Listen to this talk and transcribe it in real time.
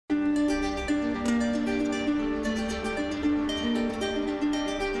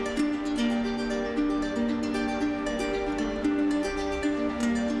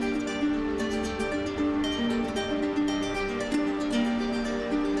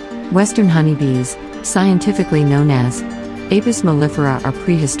Western honeybees, scientifically known as Apis mellifera, are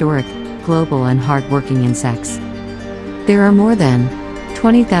prehistoric, global and hard-working insects. There are more than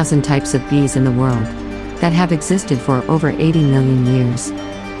 20,000 types of bees in the world that have existed for over 80 million years.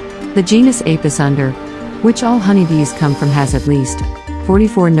 The genus Apis, under which all honeybees come from, has at least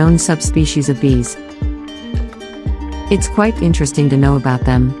 44 known subspecies of bees. It's quite interesting to know about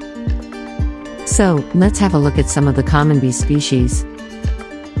them. So, let's have a look at some of the common bee species.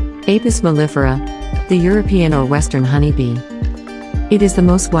 Apis mellifera, the European or Western honeybee. It is the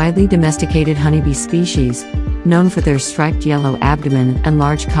most widely domesticated honeybee species, known for their striped yellow abdomen and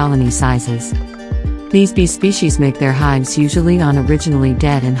large colony sizes. These bee species make their hives usually on originally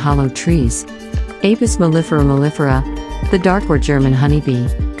dead and hollow trees. Apis mellifera, the dark or German honeybee,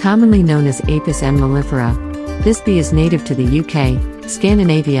 commonly known as Apis mellifera. This bee is native to the UK,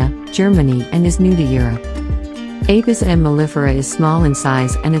 Scandinavia, Germany, and is new to Europe. Apis mellifera is small in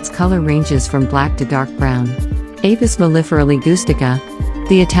size and its color ranges from black to dark brown. Apis mellifera ligustica,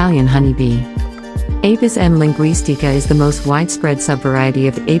 the Italian honeybee. Apis linguistica is the most widespread subvariety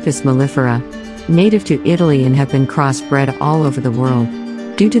of Apis mellifera, native to Italy and have been crossbred all over the world,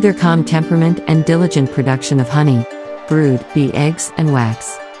 due to their calm temperament and diligent production of honey, brood, bee eggs, and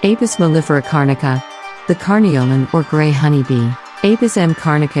wax. Apis mellifera carnica, the Carniolan or gray honeybee. Apis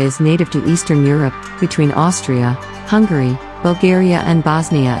carnica is native to Eastern Europe, between Austria, Hungary, Bulgaria and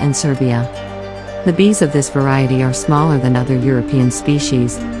Bosnia and Serbia. The bees of this variety are smaller than other European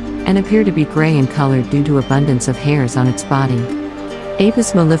species, and appear to be gray in color due to abundance of hairs on its body.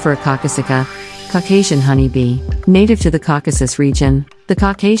 Apis mellifera caucasica, Caucasian honeybee. Native to the Caucasus region, the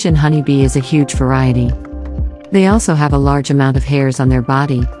Caucasian honeybee is a huge variety. They also have a large amount of hairs on their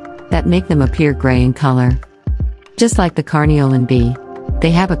body that make them appear gray in color. Just like the Carniolan bee,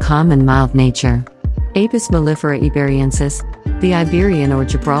 they have a calm and mild nature. Apis mellifera iberiensis, the Iberian or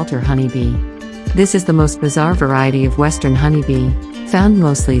Gibraltar honeybee. This is the most bizarre variety of Western honeybee, found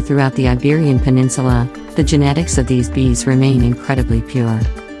mostly throughout the Iberian Peninsula. The genetics of these bees remain incredibly pure.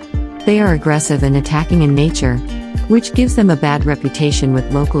 They are aggressive and attacking in nature, which gives them a bad reputation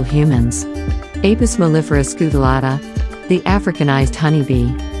with local humans. Apis mellifera scutellata, the Africanized honeybee.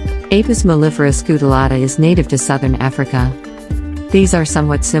 Apis mellifera scutellata is native to southern Africa. These are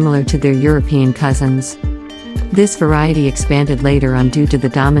somewhat similar to their European cousins. This variety expanded later on due to the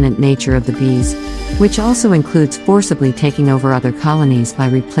dominant nature of the bees, which also includes forcibly taking over other colonies by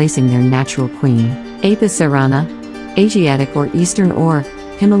replacing their natural queen. Apis cerana, Asiatic or Eastern or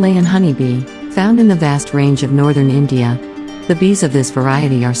Himalayan honeybee, found in the vast range of northern India. The bees of this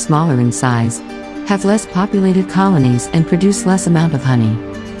variety are smaller in size, have less populated colonies and produce less amount of honey.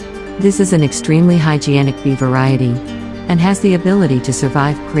 This is an extremely hygienic bee variety, and has the ability to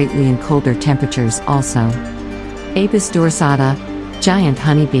survive greatly in colder temperatures also. Apis dorsata, giant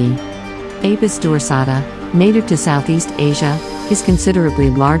honeybee. Apis dorsata, native to Southeast Asia, is considerably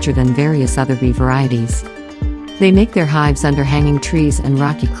larger than various other bee varieties. They make their hives under hanging trees and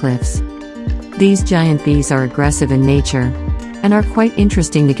rocky cliffs. These giant bees are aggressive in nature, and are quite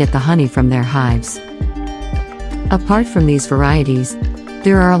interesting to get the honey from their hives. Apart from these varieties,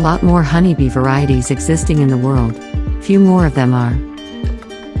 there are a lot more honeybee varieties existing in the world. Few more of them are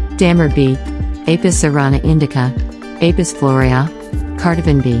Dammer bee, Apis cerana indica, Apis florea,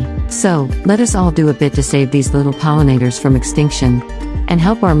 Cardigan bee. So, let us all do a bit to save these little pollinators from extinction, and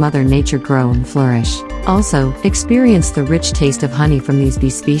help our Mother Nature grow and flourish. Also, experience the rich taste of honey from these bee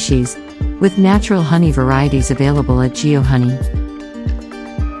species, with natural honey varieties available at Geohoney.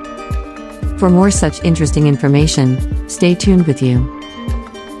 For more such interesting information, stay tuned with you.